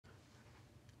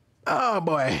Oh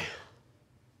boy.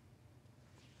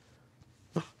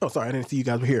 Oh, sorry, I didn't see you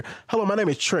guys were here. Hello, my name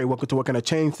is Trey. Welcome to What Can I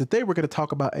Change? Today we're going to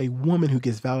talk about a woman who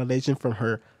gets validation from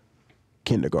her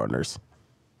kindergartners.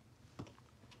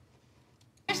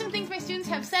 Here's some things my students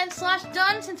have said /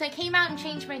 done since I came out and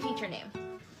changed my teacher name.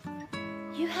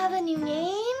 You have a new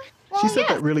name? Well, She said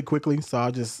yeah. that really quickly, so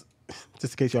I'll just in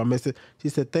case y'all missed it. She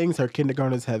said things her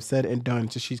kindergartners have said and done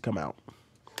since she's come out.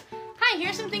 Hi,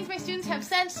 here's some things my students have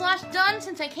said / done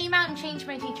since I came out and changed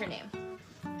my teacher name.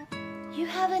 You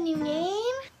have a new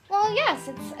name? Well, yes,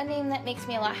 it's a name that makes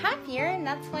me a lot happier, and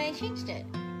that's why I changed it.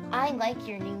 I like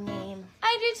your new name.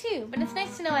 I do too, but it's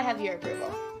nice to know I have your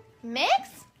approval.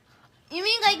 Mix? You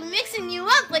mean like mixing you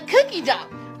up like cookie dough?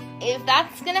 If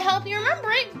that's gonna help you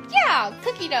remember it, yeah,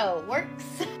 cookie dough works.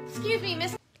 Excuse me,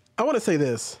 Miss. I want to say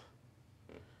this.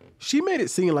 She made it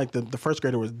seem like the first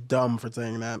grader was dumb for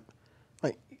saying that.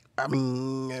 Like, I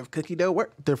mean, if cookie dough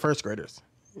worked, they're first graders.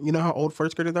 You know how old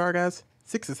first graders are, guys?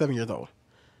 6 to 7 years old.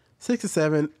 6 to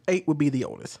 7, 8 would be the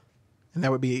oldest. And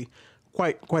that would be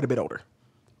quite a bit older.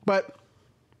 But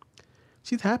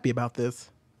she's happy about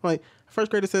this. Like,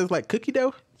 first grader says, like, cookie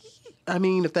dough? I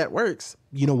mean, if that works,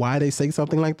 you know why they say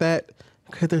something like that?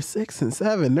 Because they're 6 and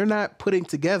 7. They're not putting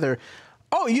together,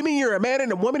 oh, you mean you're a man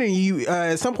and a woman and you,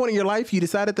 at some point in your life, you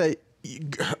decided that,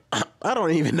 I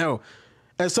don't even know.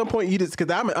 At some point, you just,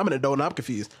 because I'm an adult and I'm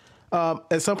confused.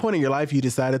 At some point in your life, you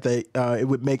decided that it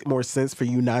would make more sense for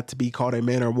you not to be called a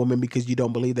man or a woman because you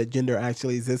don't believe that gender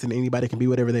actually exists and anybody can be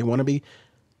whatever they want to be.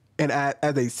 And as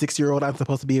a 6-year-old, I'm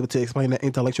supposed to be able to explain that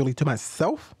intellectually to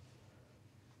myself?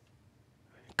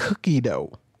 Cookie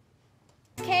dough.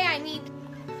 K, I need.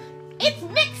 It's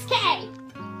Mix K!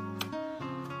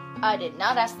 I did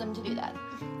not ask them to do that.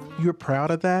 You're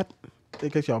proud of that? I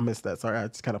guess y'all missed that. Sorry, I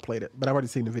just kind of played it. But I've already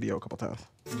seen the video a couple times.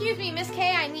 Excuse me, Miss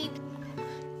K, I need.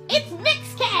 It's Mix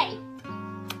K!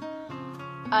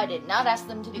 I did not ask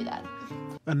them to do that.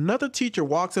 Another teacher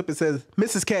walks up and says,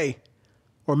 Mrs. K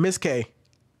or Miss K.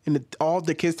 And all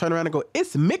the kids turn around and go,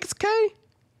 it's Mix K?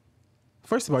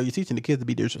 First of all, you're teaching the kids to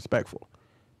be disrespectful.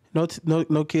 No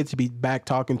kid should be back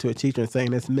talking to a teacher and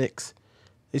saying it's Mix.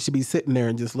 They should be sitting there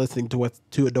and just listening to what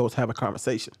two adults have a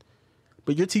conversation.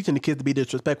 But you're teaching the kids to be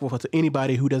disrespectful to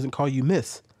anybody who doesn't call you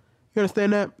Miss. You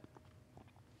understand that?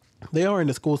 They are in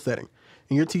the school setting.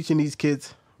 And you're teaching these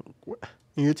kids, and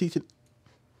you're teaching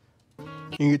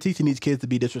these kids to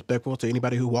be disrespectful to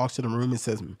anybody who walks in the room and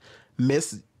says,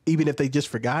 Miss, even if they just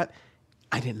forgot.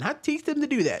 I did not teach them to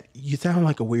do that. You sound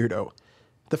like a weirdo.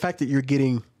 The fact that you're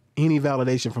getting any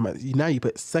validation from it, now you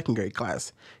put second grade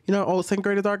class. You know how old second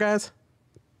graders are, guys?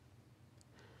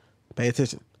 Pay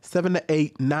attention. 7 to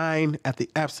 8, 9 at the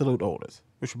absolute oldest,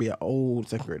 which would be an old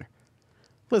second grader.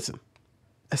 Listen,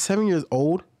 at 7 years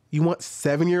old, you want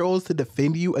 7-year-olds to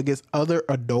defend you against other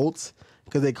adults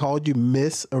because they called you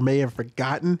Miss or may have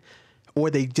forgotten, or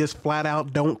they just flat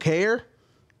out don't care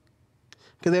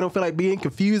because they don't feel like being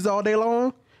confused all day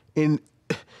long. And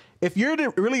if you're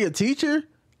really a teacher,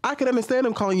 I could understand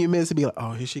them calling you Miss and be like,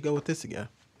 oh, here she go with this again.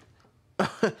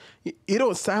 You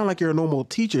don't sound like you're a normal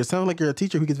teacher. It sounds like you're a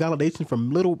teacher who gets validation from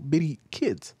little bitty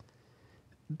kids.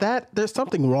 There's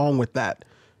something wrong with that.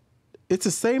 It's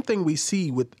the same thing we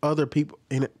see with other people.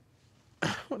 And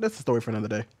well, that's a story for another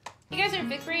day. You guys are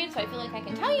 5th grade, so I feel like I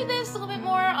can tell you this a little bit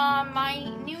more.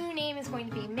 My new name is going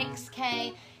to be Mix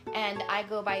K, and I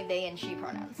go by they and she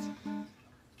pronouns.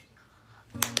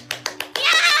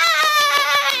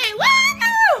 Yay!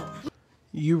 Woo!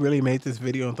 You really made this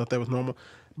video and thought that was normal.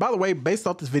 By the way, based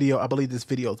off this video, I believe this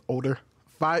video is older.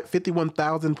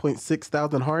 51,000.6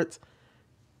 thousand hearts.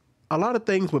 A lot of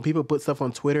things when people put stuff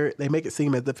on Twitter, they make it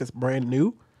seem as if it's brand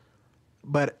new.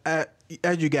 But as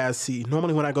you guys see,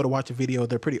 normally when I go to watch a video,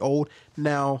 they're pretty old.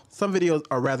 Now, some videos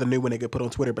are rather new when they get put on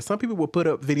Twitter, but some people will put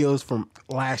up videos from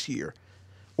last year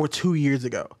or 2 years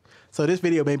ago. So this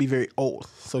video may be very old.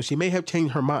 So she may have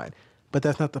changed her mind, but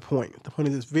that's not the point. The point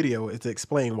of this video is to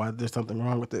explain why there's something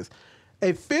wrong with this.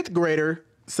 A 5th grader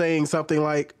saying something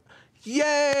like,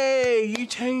 yay, you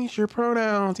changed your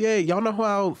pronouns. Yay. Y'all know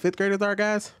how 5th graders are,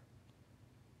 guys?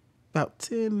 About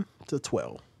 10 to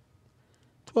 12.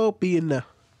 12 being the...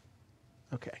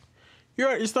 Okay.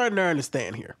 You're starting to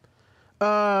understand here.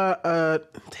 A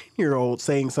 10-year-old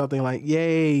saying something like,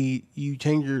 yay, you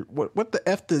change your... What the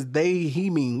F does they, he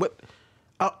mean? What...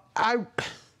 I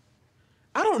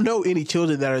don't know any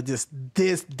children that are just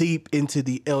this deep into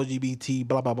the LGBT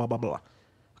blah, blah, blah, blah, blah.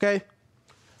 Okay?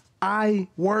 I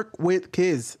work with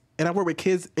kids, and I work with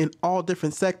kids in all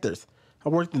different sectors. I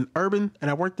worked in urban, and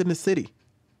I worked in the city.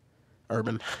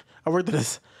 Urban. I worked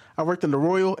in the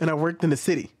Royal, and I worked in the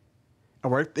city. I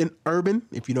worked in urban,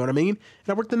 if you know what I mean, and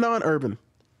I worked in non-urban.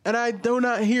 And I do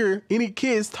not hear any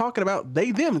kids talking about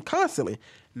they, them constantly.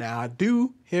 Now, I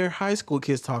do hear high school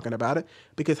kids talking about it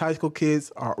because high school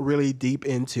kids are really deep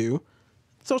into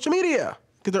social media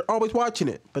because they're always watching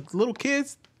it. But little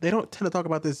kids, they don't tend to talk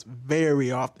about this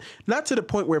very often. Not to the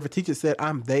point where if a teacher said,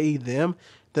 I'm they, them,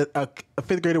 that a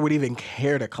fifth grader would even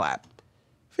care to clap.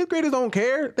 Fifth graders don't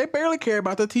care. They barely care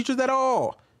about the teachers at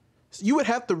all. So you would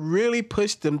have to really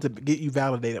push them to get you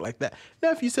validated like that.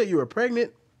 Now, if you said you were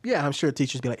pregnant, yeah, I'm sure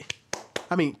teachers be like,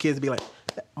 kids be like,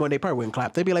 well, they probably wouldn't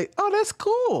clap. They'd be like, oh, that's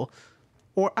cool.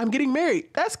 Or I'm getting married.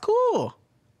 That's cool.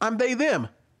 I'm they, them.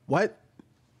 What?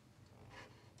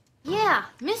 Yeah,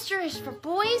 Mr. is for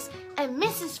boys and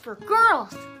Mrs. for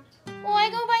girls. Well, I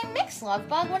go by Mix Love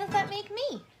Bug. What does that make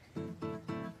me?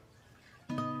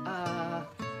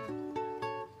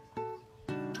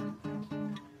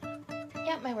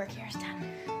 Yep, my work here is done.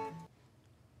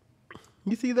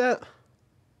 You see that?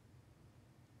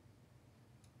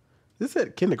 This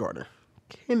said kindergartner.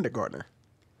 Kindergartner.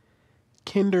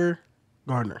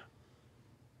 Kindergartner.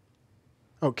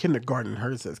 Oh, kindergarten.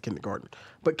 Hers says kindergarten.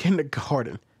 But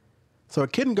kindergarten. So a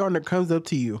kindergartner comes up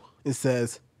to you and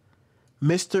says,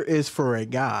 Mr. is for a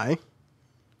guy,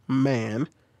 man.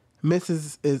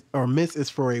 Mrs. is, or Miss is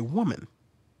for a woman.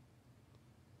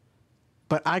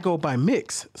 But I go by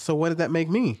mix. So what does that make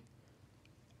me?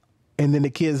 And then the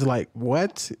kid's like,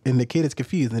 what? And the kid is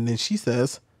confused. And then she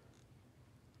says,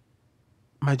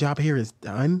 my job here is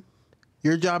done.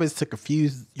 Your job is to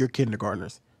confuse your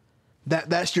kindergartners.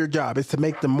 That's your job, is to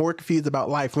make them more confused about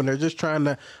life when they're just trying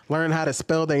to learn how to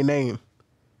spell their name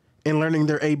and learning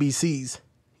their ABCs.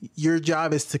 Your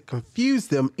job is to confuse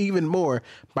them even more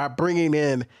by bringing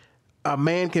in a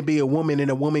man can be a woman and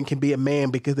a woman can be a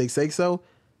man because they say so.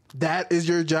 That is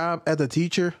your job as a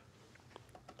teacher.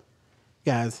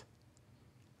 Guys,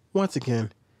 once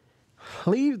again,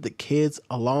 leave the kids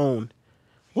alone.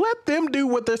 Let them do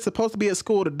what they're supposed to be at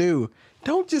school to do.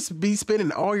 Don't just be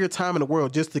spending all your time in the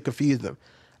world just to confuse them.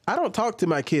 I don't talk to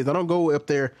my kids. I don't go up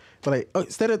there, but like,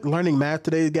 instead of learning math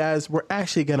today, guys, we're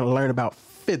actually going to learn about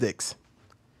physics.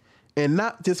 And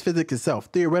not just physics itself,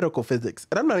 theoretical physics.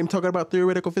 And I'm not even talking about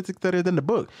theoretical physics that is in the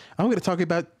book. I'm going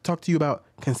to talk to you about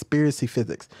conspiracy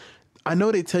physics. I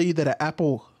know they tell you that an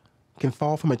apple can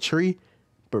fall from a tree,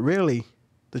 but really,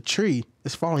 the tree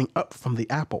is falling up from the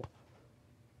apple.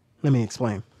 Let me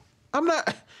explain. I'm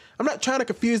not trying to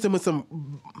confuse them with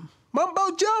some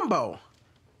mumbo jumbo.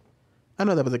 I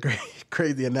know that was a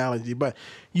crazy analogy, but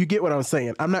you get what I'm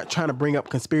saying. I'm not trying to bring up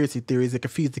conspiracy theories that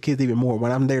confuse the kids even more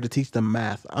when I'm there to teach them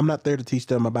math. I'm not there to teach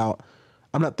them about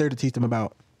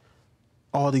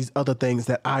all these other things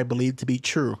that I believe to be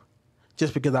true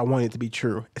just because I want it to be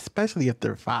true, especially if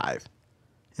they're 5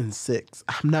 and 6.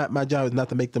 My job is not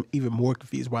to make them even more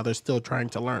confused while they're still trying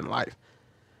to learn life.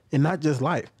 And not just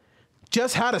life.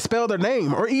 Just how to spell their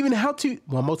name or even how to,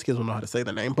 well, most kids don't know how to say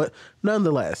their name, but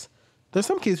nonetheless, there's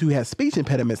some kids who have speech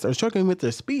impediments or struggling with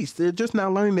their speech. They're just now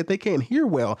learning that they can't hear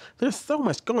well. There's so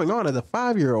much going on as a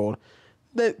 5-year-old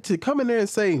that to come in there and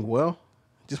say, well,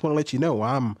 just want to let you know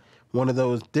I'm one of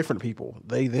those different people,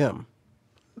 they, them.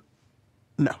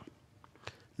 No.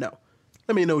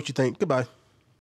 Let me know what you think. Goodbye.